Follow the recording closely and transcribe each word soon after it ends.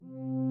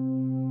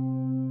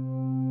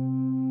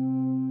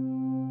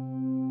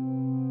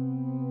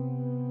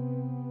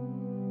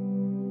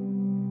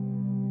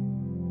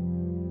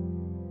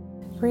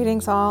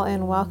Greetings all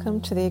and welcome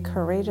to the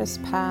Courageous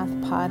Path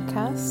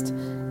podcast.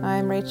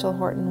 I'm Rachel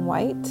Horton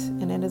White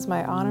and it is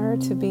my honor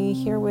to be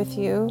here with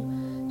you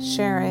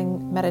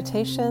sharing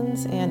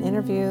meditations and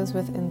interviews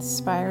with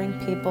inspiring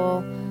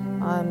people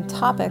on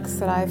topics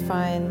that I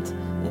find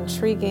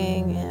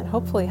intriguing and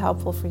hopefully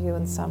helpful for you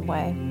in some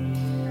way.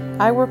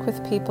 I work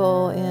with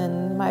people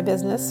in my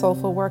business,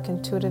 Soulful Work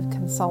Intuitive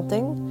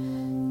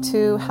Consulting,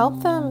 to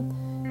help them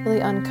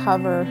really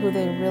uncover who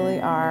they really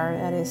are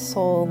at a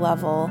soul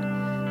level,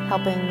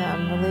 helping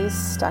them release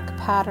stuck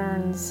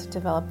patterns,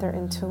 develop their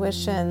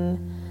intuition,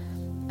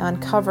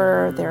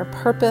 uncover their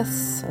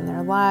purpose in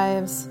their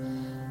lives,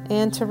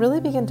 and to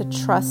really begin to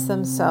trust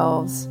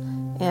themselves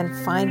and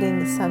finding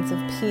the sense of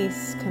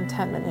peace,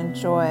 contentment, and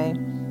joy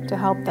to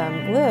help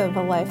them live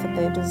a life that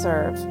they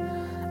deserve.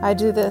 I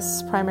do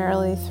this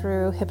primarily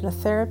through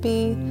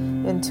hypnotherapy,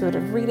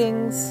 intuitive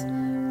readings,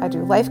 I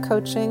do life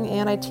coaching,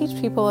 and I teach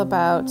people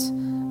about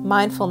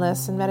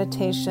mindfulness and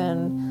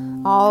meditation,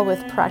 all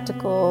with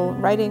practical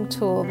writing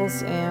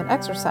tools and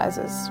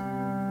exercises.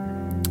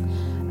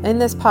 In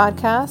this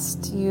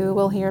podcast, you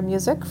will hear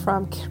music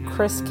from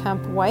Chris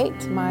Kemp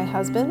White, my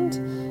husband.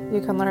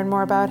 You can learn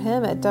more about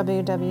him at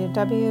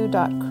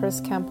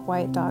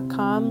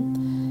www.chriskempwhite.com.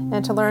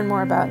 And to learn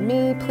more about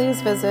me,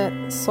 please visit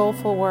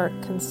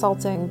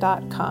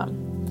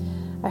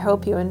soulfulworkconsulting.com. I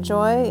hope you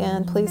enjoy,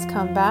 and please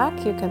come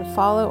back. You can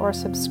follow or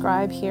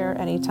subscribe here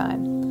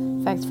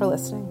anytime. Thanks for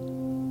listening.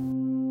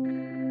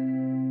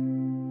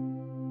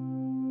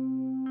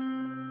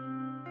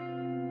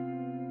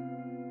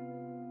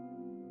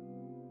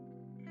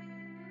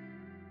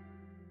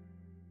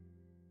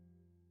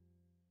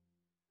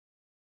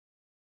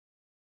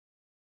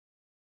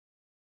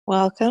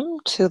 Welcome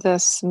to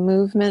this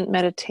movement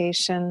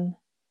meditation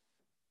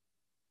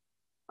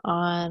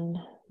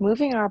on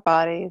moving our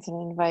bodies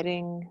and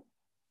inviting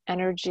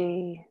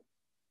energy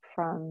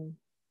from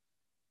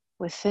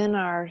within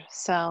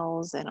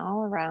ourselves and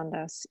all around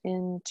us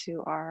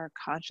into our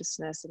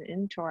consciousness and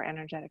into our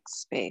energetic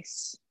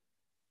space.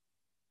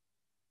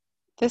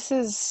 This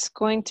is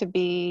going to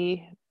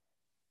be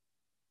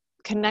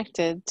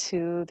connected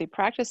to the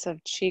practice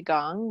of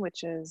Gong,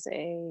 which is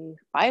a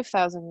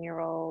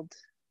 5,000-year-old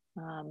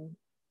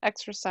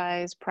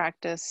exercise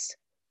practice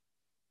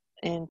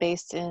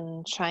based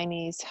in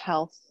Chinese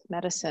health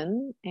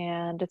medicine,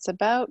 and it's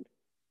about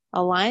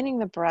aligning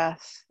the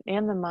breath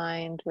and the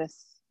mind with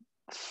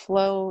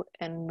flow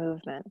and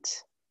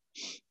movement,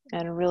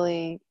 and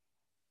really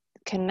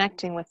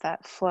connecting with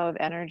that flow of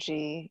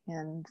energy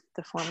in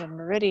the form of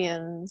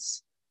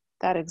meridians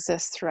that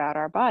exist throughout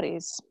our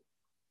bodies.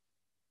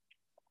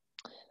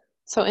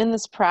 So in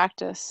this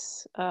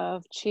practice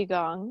of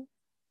Qigong,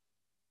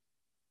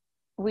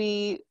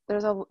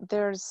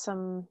 there's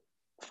some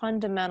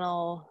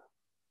fundamental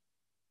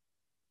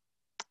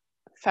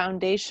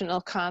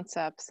foundational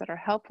concepts that are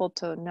helpful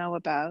to know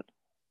about,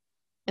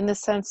 in the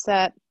sense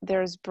that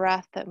there's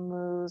breath that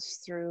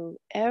moves through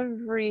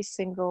every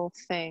single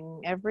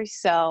thing, every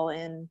cell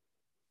in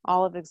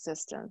all of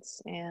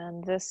existence.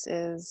 And this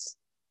is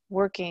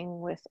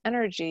working with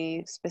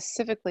energy,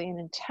 specifically and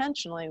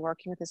intentionally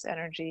working with this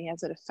energy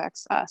as it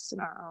affects us in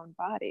our own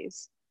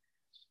bodies.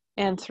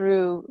 And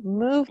through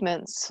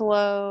movement,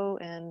 slow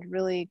and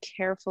really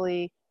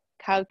carefully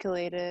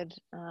calculated,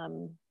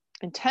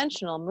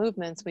 intentional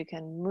movements, we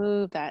can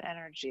move that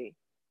energy.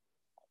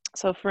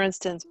 So for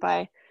instance,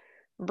 by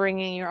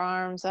bringing your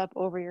arms up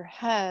over your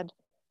head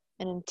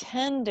and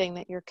intending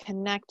that you're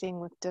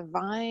connecting with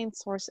divine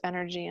source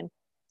energy and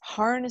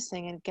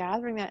harnessing and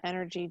gathering that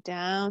energy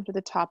down to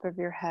the top of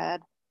your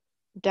head,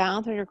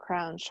 down through your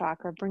crown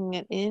chakra, bringing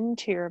it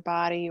into your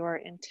body, you are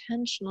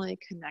intentionally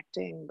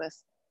connecting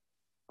with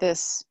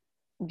this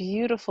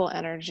beautiful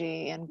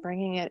energy and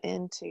bringing it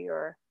into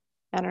your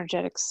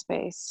energetic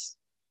space.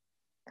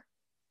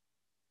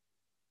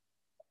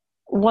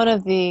 One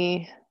of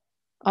the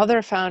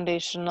other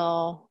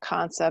foundational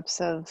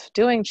concepts of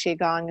doing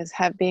Qigong is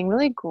being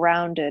really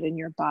grounded in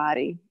your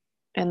body.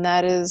 And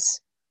that is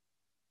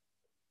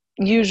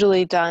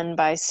usually done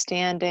by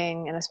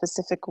standing in a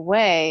specific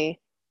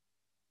way,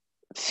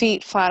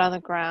 feet flat on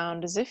the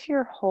ground, as if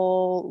your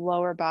whole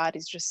lower body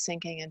is just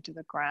sinking into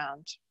the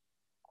ground,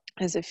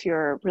 as if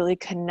you're really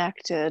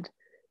connected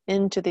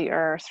into the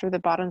earth through the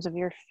bottoms of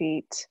your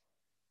feet.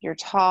 You're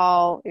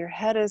tall, your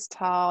head is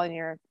tall, and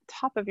your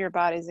top of your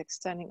body is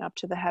extending up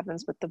to the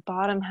heavens, but the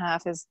bottom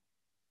half is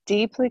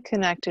deeply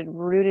connected,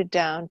 rooted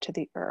down to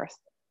the earth.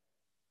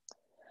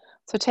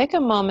 So take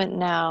a moment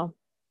now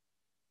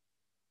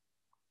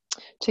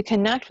to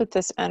connect with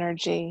this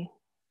energy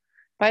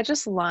by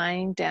just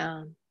lying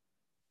down.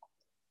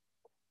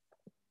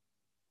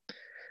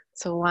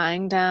 So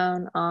lying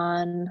down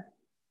on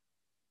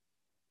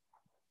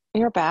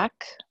your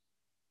back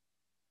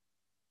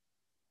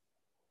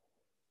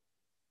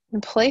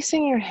and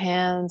placing your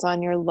hands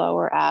on your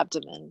lower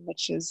abdomen,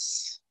 which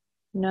is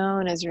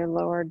known as your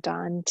lower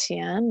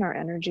dantian or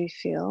energy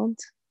field.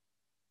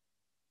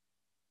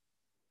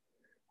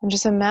 And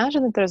just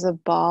imagine that there's a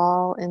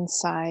ball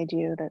inside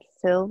you that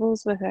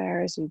fills with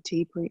air as you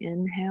deeply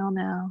inhale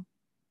now.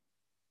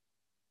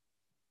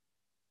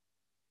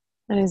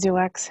 And as you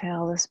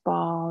exhale, this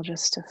ball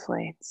just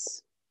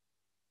deflates.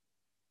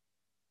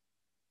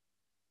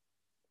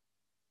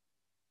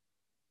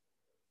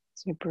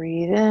 As you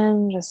breathe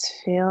in, just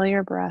feel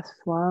your breath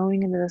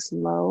flowing into this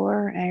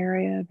lower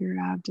area of your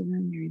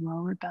abdomen, your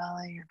lower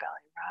belly. Your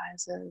belly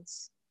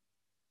rises.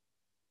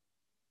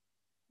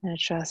 And it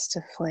just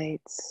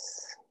deflates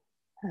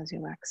as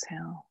you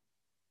exhale.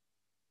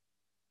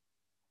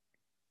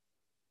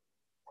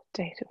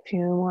 Take a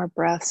few more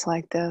breaths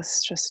like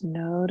this, just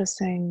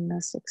noticing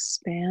this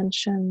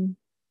expansion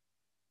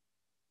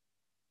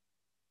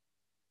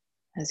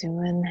as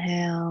you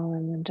inhale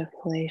and then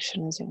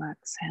deflation as you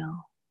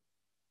exhale.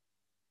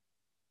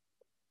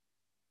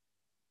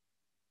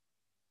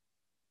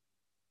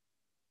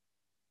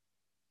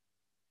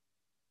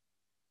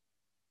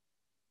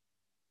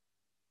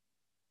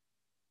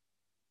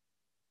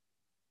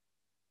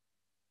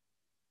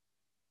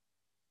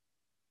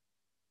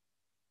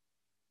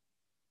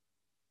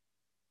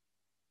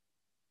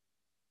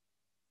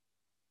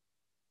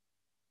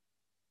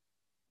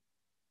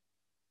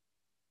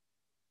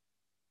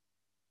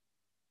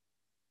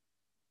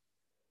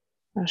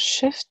 Now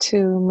shift to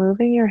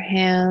moving your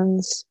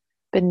hands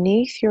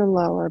beneath your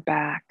lower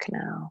back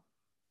now.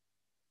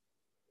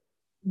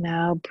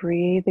 Now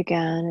breathe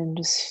again and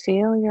just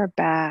feel your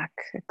back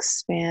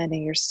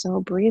expanding. You're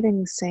still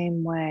breathing the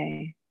same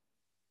way,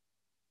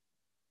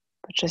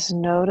 but just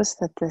notice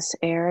that this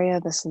area,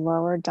 this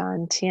lower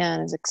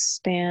dantian, is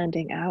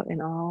expanding out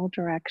in all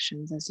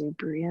directions as you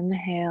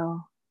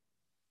inhale.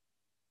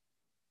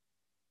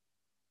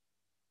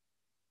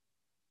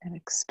 It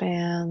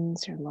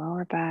expands your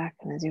lower back,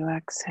 and as you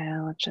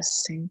exhale, it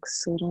just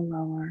sinks a little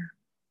lower.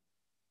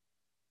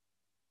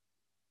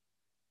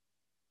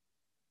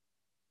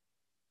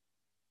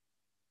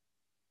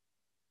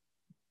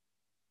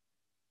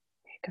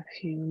 Take a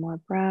few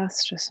more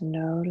breaths, just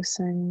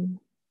noticing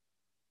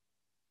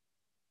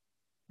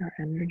your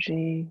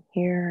energy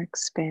here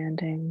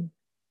expanding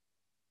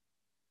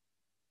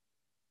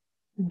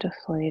and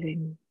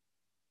deflating.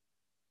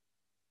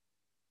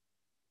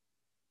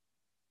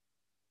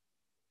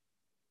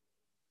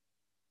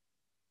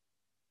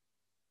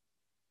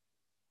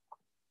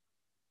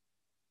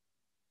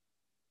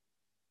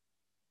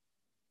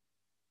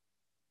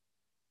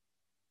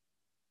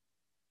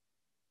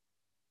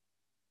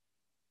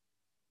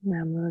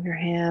 Now move your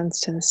hands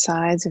to the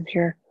sides of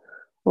your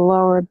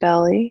lower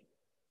belly,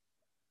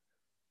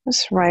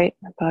 just right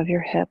above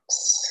your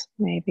hips,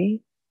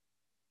 maybe.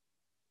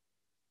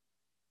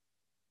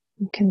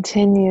 And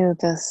continue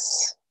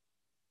this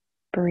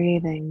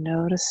breathing,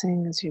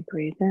 noticing as you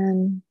breathe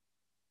in,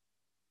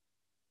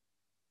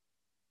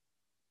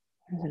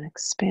 there's an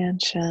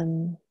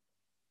expansion.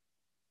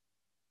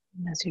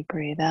 And as you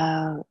breathe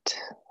out,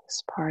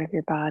 this part of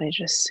your body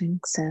just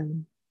sinks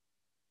in.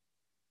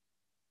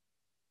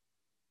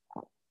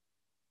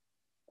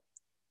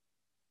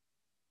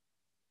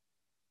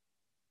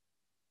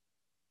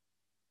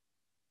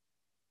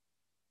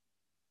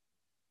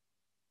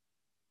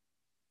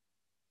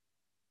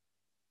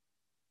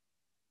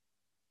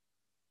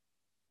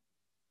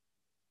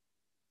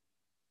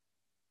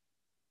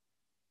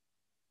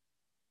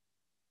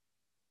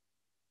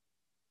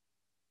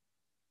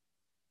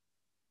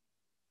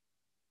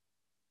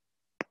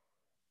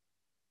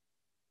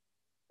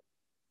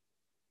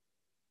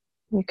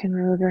 You can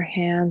move your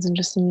hands and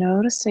just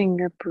noticing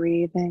your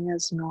breathing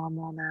as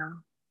normal now.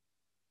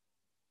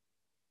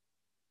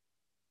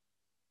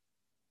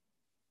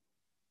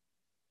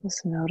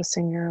 Just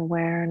noticing your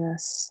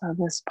awareness of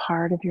this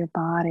part of your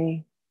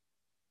body.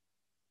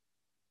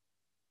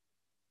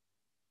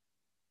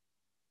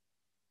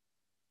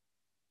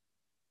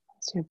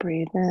 As you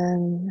breathe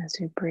in, as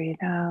you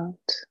breathe out.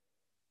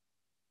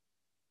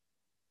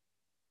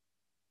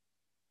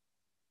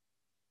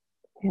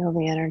 Feel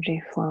the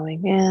energy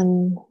flowing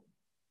in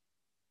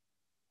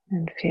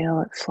and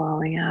feel it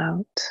flowing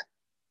out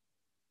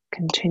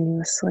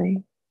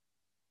continuously.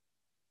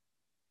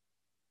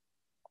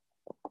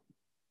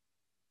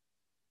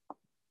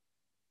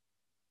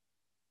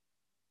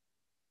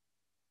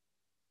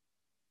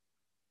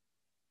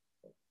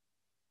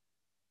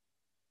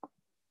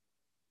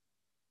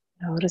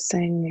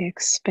 Noticing the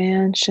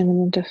expansion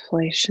and the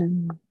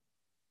deflation.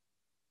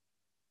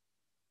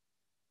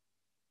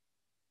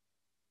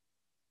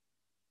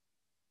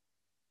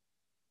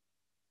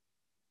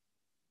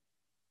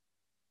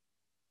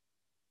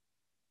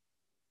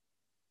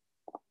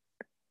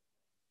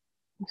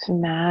 Just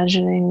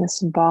imagining this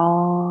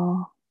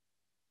ball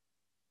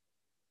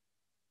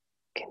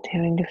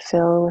continuing to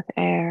fill with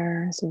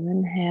air as you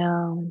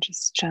inhale and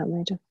just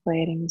gently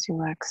deflating as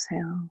you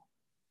exhale.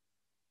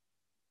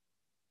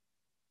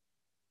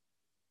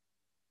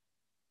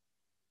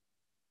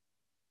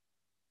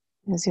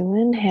 As you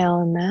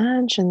inhale,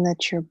 imagine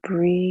that you're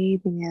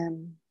breathing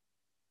in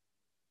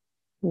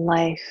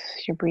life.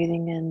 You're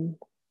breathing in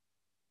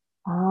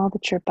all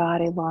that your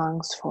body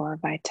longs for: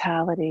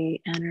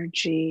 vitality,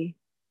 energy.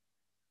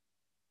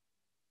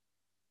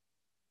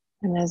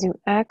 And as you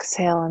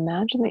exhale,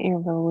 imagine that you're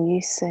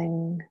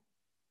releasing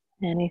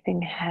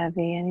anything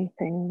heavy,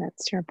 anything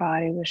that's your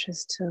body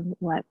wishes to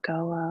let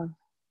go of.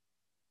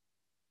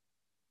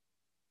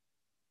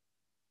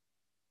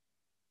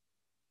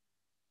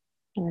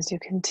 And as you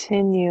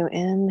continue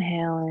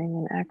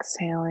inhaling and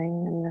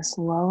exhaling in this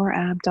lower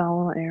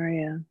abdominal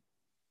area,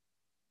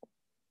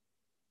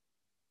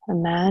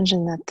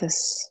 imagine that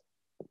this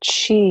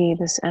chi,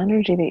 this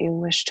energy that you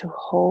wish to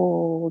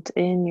hold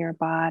in your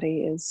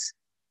body, is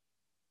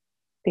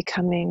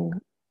becoming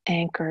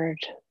anchored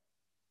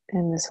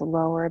in this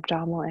lower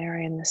abdominal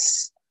area. And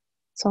this,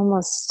 it's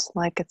almost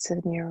like it's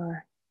in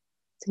your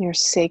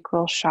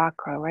sacral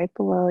chakra, right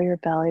below your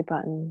belly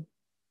button.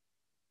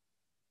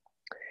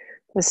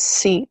 The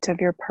seat of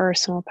your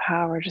personal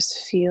power.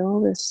 Just feel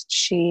this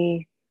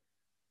chi,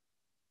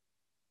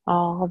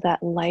 all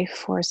that life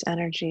force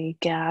energy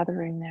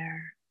gathering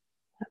there,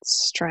 that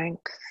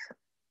strength.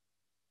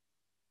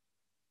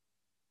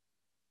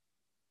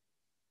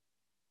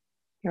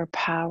 Your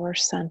power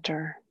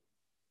center.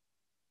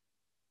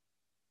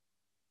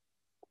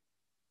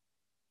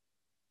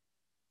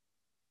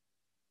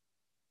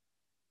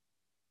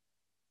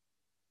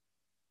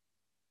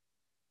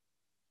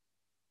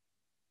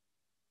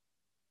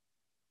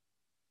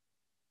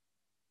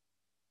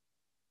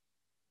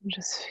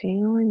 Just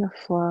feeling the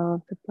flow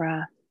of the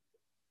breath.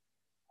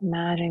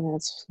 Imagining that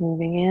it's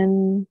moving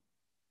in,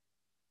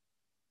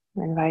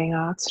 inviting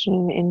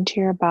oxygen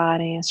into your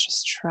body. It's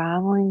just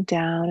traveling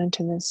down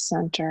into this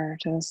center,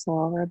 to this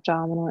lower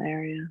abdominal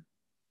area.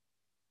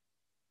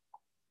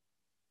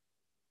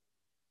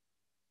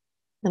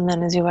 And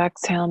then as you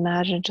exhale,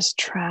 imagine just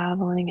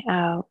traveling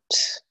out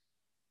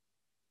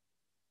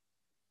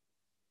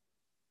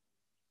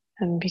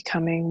and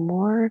becoming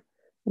more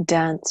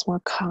dense,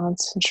 more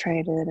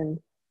concentrated, and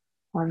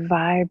more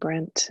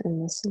vibrant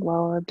in this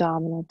lower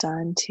abdominal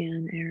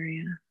dantian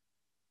area.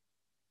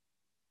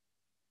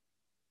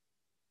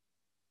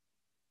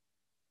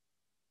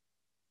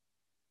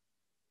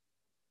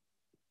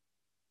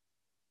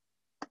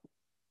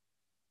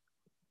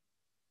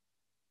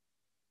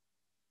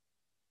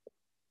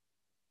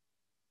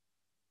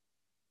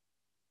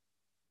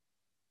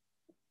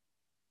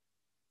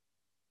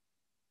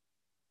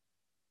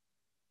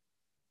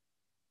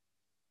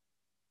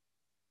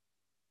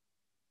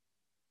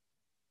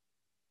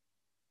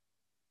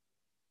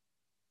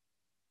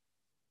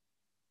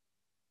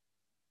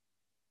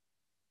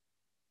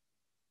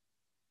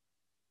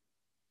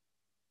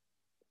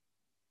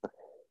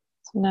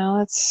 So now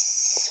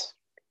let's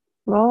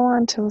roll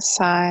onto a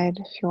side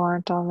if you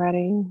aren't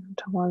already,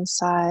 to one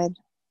side.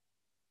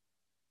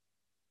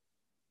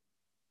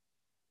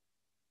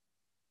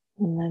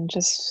 And then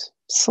just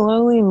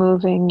slowly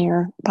moving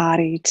your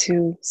body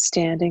to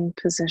standing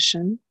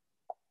position.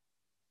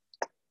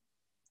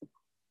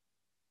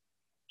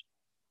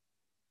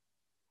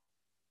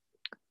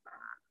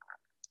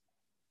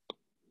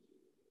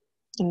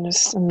 And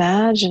just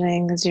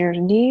imagining as your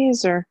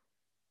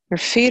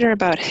feet are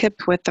about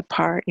hip width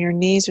apart, your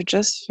knees are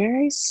just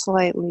very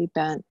slightly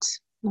bent.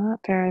 Not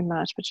very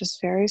much, but just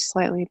very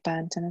slightly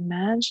bent. And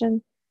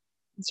imagine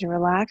as you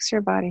relax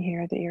your body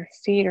here that your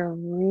feet are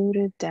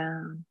rooted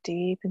down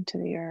deep into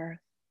the earth.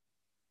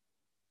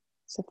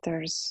 As if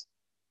there's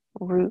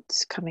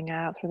roots coming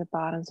out through the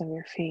bottoms of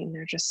your feet and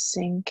they're just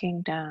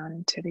sinking down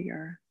into the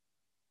earth.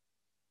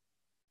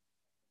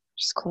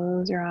 Just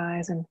close your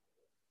eyes and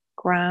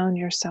ground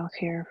yourself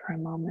here for a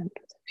moment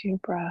with a few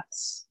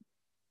breaths.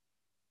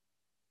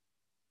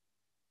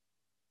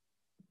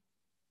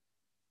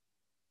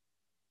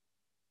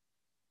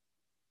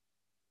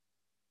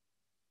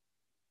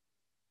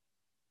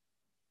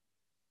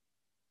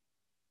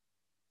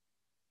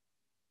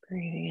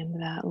 Breathing into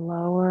that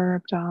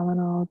lower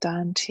abdominal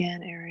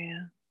dantian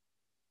area.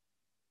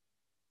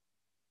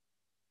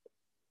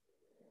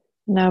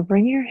 Now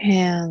bring your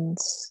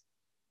hands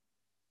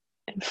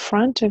in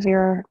front of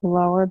your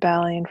lower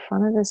belly, in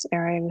front of this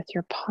area, with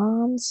your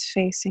palms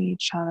facing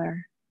each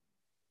other.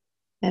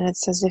 And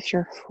it's as if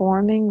you're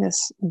forming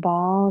this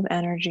ball of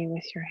energy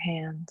with your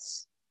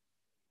hands.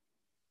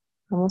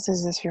 Almost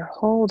as if you're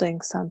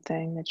holding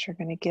something that you're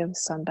going to give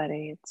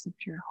somebody. It's as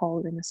if you're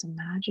holding this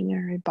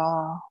imaginary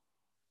ball.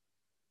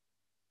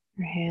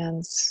 Your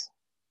hands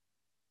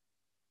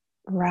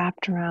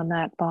wrapped around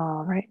that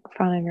ball right in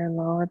front of your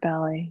lower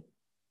belly.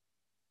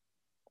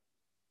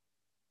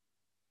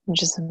 And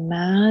just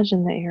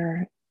imagine that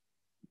you're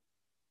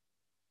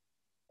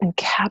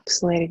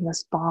encapsulating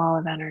this ball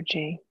of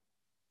energy.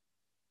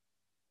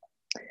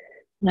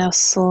 Now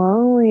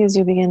slowly, as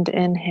you begin to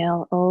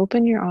inhale,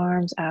 open your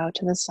arms out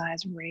to the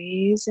sides,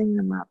 raising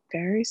them up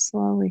very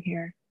slowly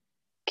here.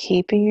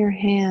 Keeping your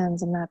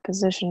hands in that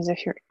position as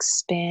if you're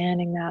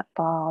expanding that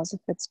ball, as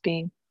if it's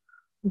being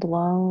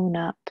blown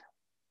up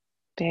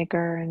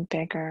bigger and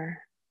bigger.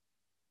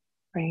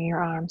 Bring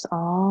your arms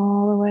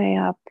all the way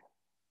up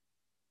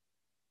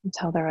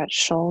until they're at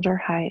shoulder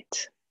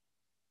height.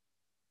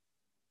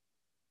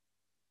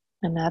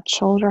 And at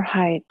shoulder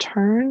height,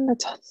 turn the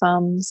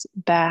thumbs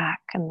back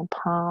and the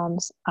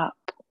palms up.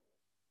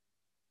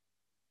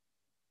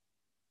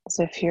 As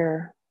if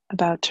you're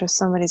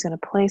somebody's going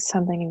to place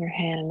something in your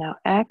hand, and now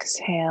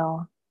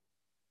exhale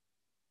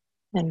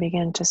and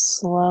begin to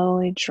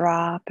slowly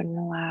drop and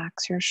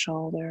relax your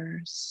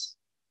shoulders,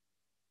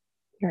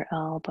 your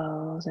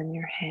elbows, and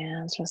your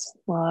hands, just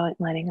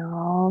letting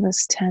all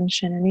this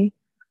tension, any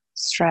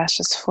stress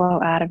just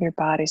flow out of your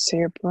body. So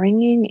you're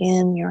bringing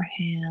in your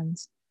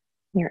hands,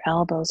 your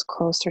elbows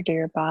closer to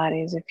your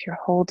body as if you're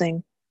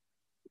holding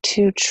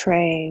two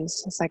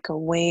trays. It's like a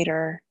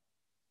waiter,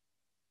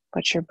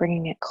 but you're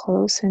bringing it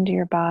close into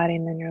your body,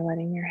 and then you're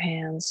letting your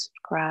hands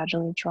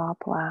gradually drop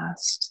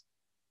last,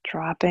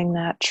 dropping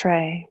that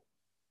tray.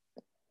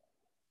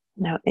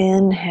 Now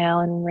inhale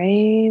and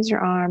raise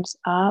your arms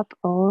up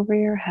over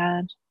your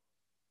head.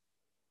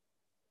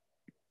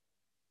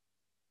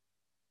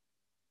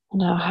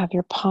 Now have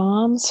your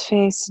palms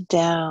face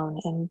down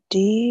and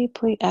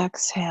deeply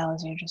exhale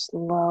as you just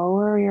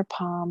lower your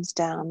palms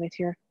down with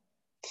your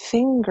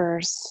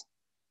fingers,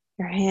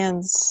 your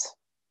hands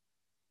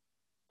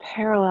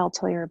parallel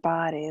to your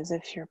body, as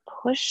if you're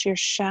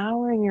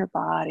showering your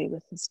body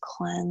with this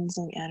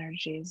cleansing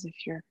energy, as if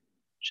you're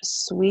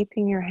just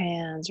sweeping your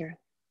hands, your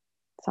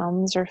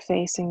thumbs are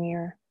facing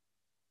your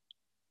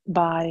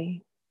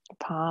body, the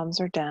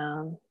palms are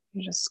down,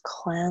 you're just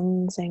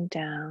cleansing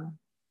down.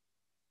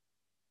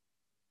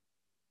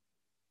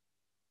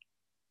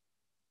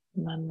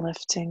 And then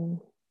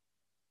lifting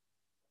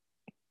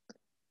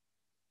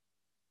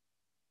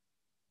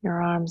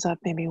your arms up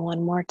maybe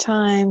one more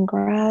time,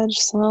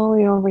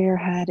 slowly over your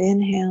head,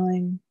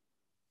 inhaling,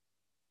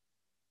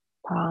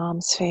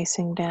 palms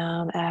facing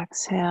down,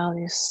 exhale,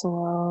 you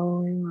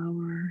slowly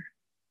lower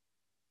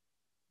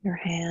your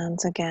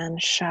hands again,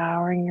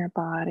 showering your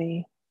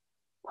body,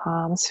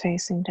 palms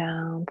facing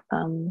down,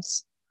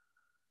 thumbs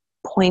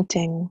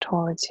pointing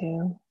towards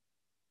you,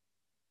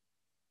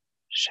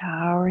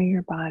 showering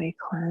your body,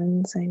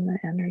 cleansing the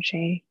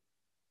energy.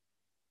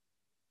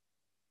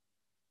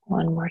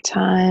 One more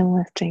time,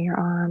 lifting your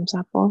arms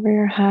up over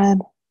your head.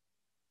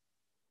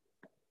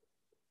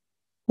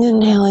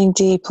 Inhaling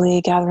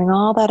deeply, gathering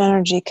all that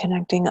energy,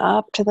 connecting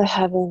up to the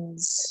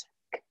heavens,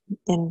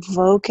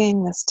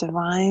 invoking this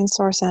divine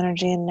source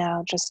energy, and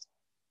now just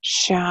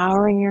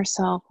showering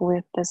yourself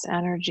with this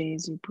energy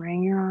as you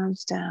bring your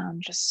arms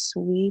down, just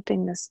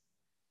sweeping this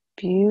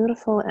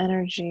beautiful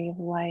energy of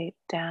light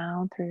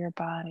down through your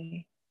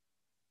body.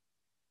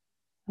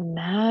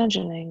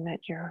 Imagining that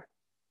you're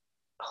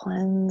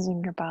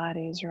cleansing your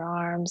body as your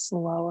arms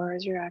lower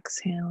as you're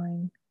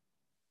exhaling.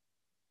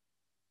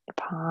 Your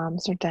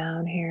palms are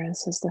down here.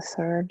 This is the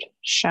third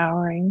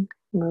showering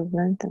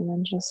movement, and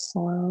then just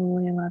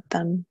slowly let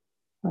them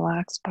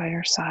relax by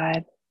your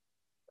side.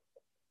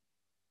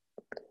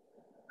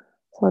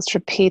 So let's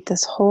repeat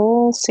this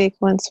whole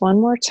sequence one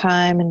more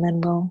time, and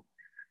then we'll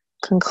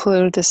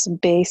conclude this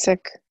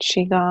basic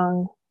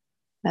Qigong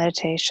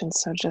meditation.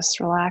 So just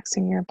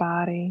relaxing your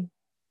body,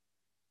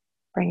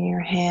 bringing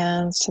your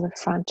hands to the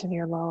front of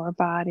your lower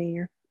body.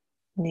 Your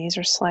knees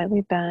are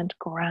slightly bent,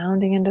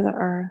 grounding into the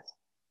earth.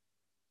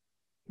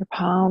 Your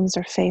palms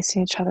are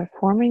facing each other,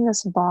 forming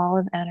this ball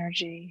of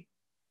energy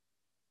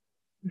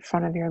in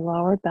front of your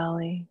lower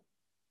belly.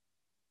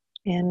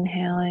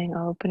 Inhaling,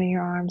 opening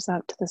your arms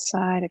up to the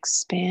side,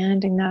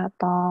 expanding that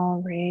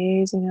ball,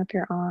 raising up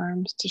your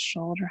arms to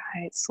shoulder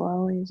height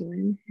slowly as you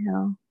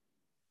inhale.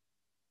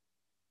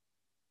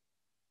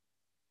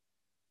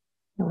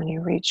 And when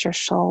you reach your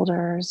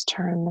shoulders,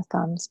 turn the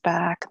thumbs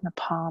back and the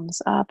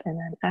palms up, and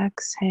then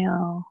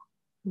exhale,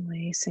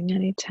 releasing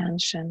any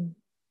tension,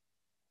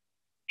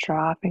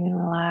 dropping and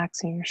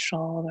relaxing your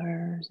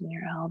shoulders and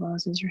your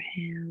elbows as your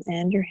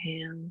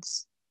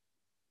hands.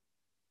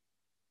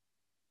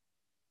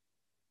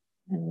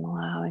 And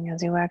allowing,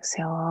 as you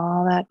exhale,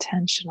 all that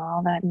tension,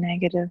 all that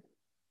negative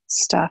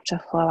stuff to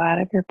flow out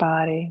of your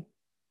body.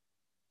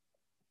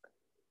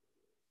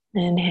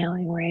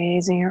 Inhaling,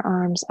 raising your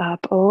arms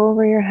up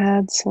over your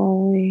head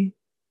slowly,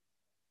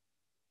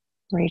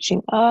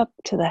 reaching up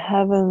to the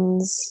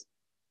heavens,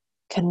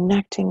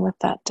 connecting with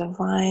that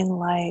divine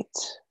light.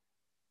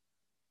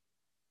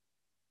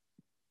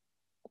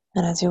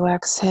 And as you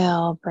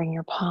exhale, bring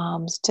your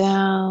palms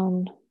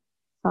down,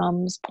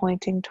 thumbs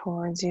pointing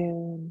towards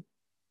you.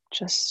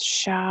 Just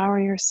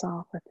shower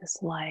yourself with this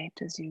light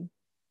as you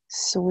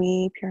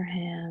sweep your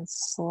hands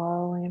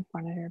slowly in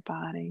front of your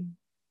body,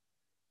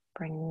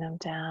 bringing them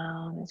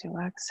down as you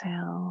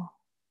exhale.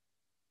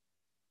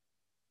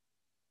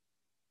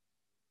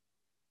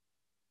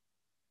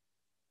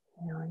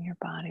 Feeling your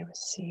body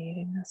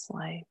receiving this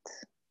light.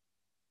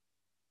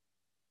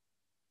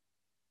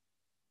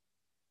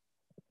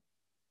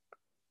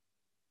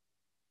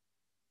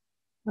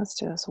 Let's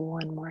do this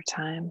one more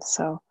time.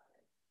 So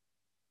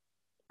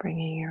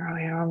bringing your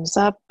arms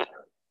up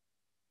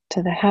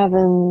to the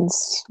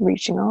heavens,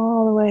 reaching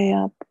all the way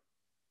up,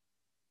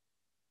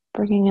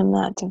 bringing in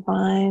that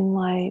divine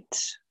light,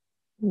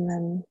 and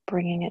then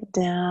bringing it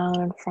down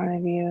in front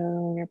of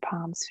you, your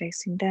palms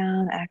facing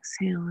down,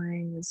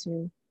 exhaling as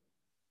you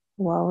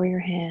lower your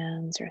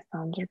hands, your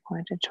thumbs are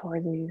pointed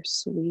toward you, you're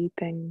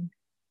sweeping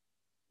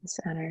this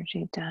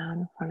energy down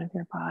in front of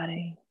your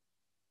body.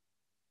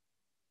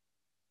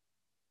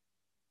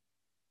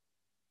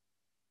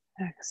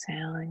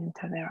 Exhaling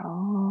until they're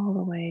all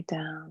the way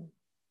down.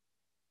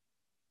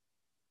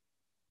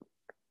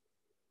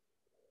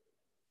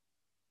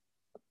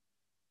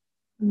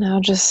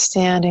 Now just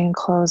standing,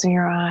 closing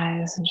your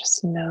eyes and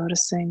just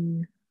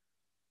noticing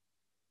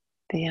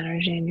the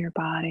energy in your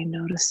body,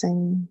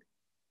 noticing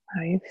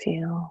how you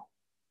feel.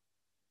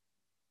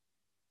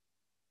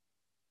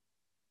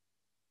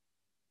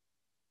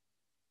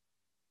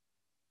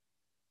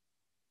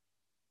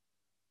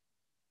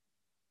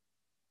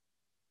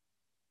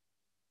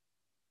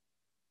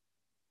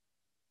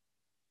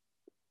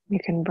 You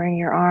can bring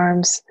your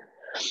arms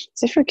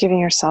as if you're giving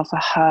yourself a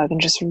hug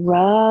and just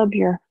rub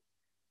your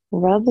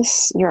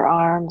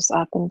arms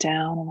up and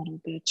down a little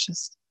bit,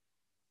 just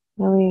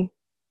really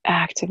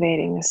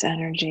activating this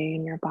energy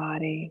in your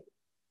body.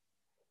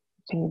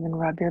 You can even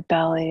rub your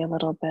belly a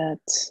little bit,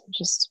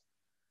 just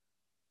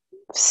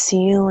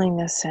sealing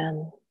this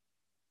in.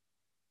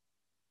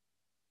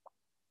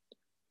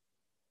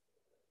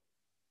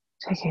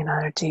 Taking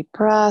another deep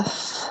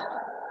breath.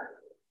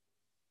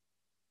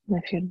 And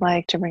if you'd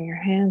like to bring your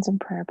hands in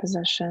prayer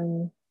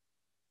position,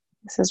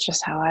 this is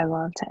just how I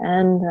love to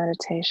end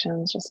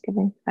meditations, just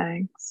giving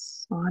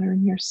thanks,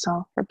 honoring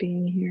yourself for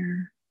being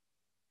here,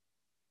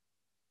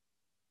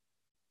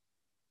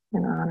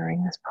 and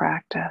honoring this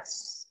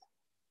practice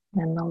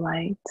and the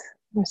light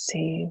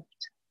received.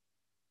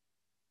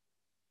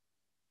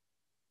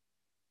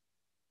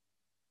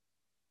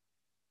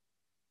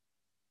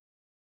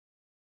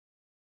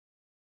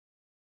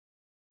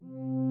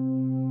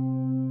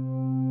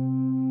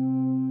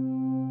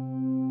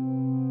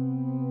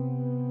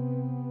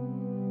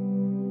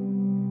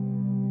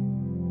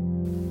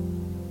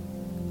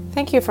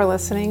 Thank you for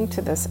listening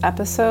to this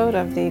episode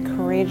of the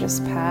Courageous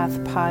Path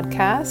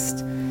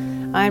podcast.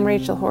 I'm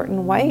Rachel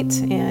Horton White,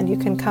 and you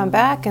can come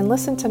back and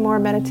listen to more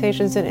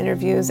meditations and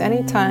interviews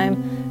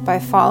anytime by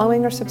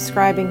following or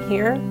subscribing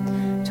here.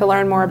 To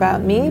learn more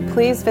about me,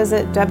 please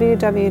visit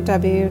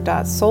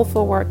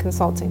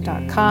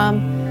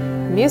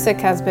www.soulfulworkconsulting.com.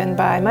 Music has been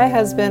by my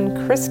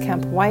husband, Chris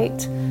Kemp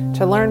White.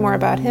 To learn more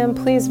about him,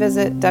 please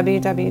visit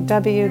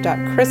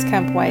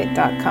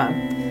www.chriskempwhite.com.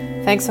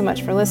 Thanks so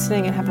much for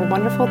listening and have a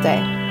wonderful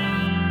day.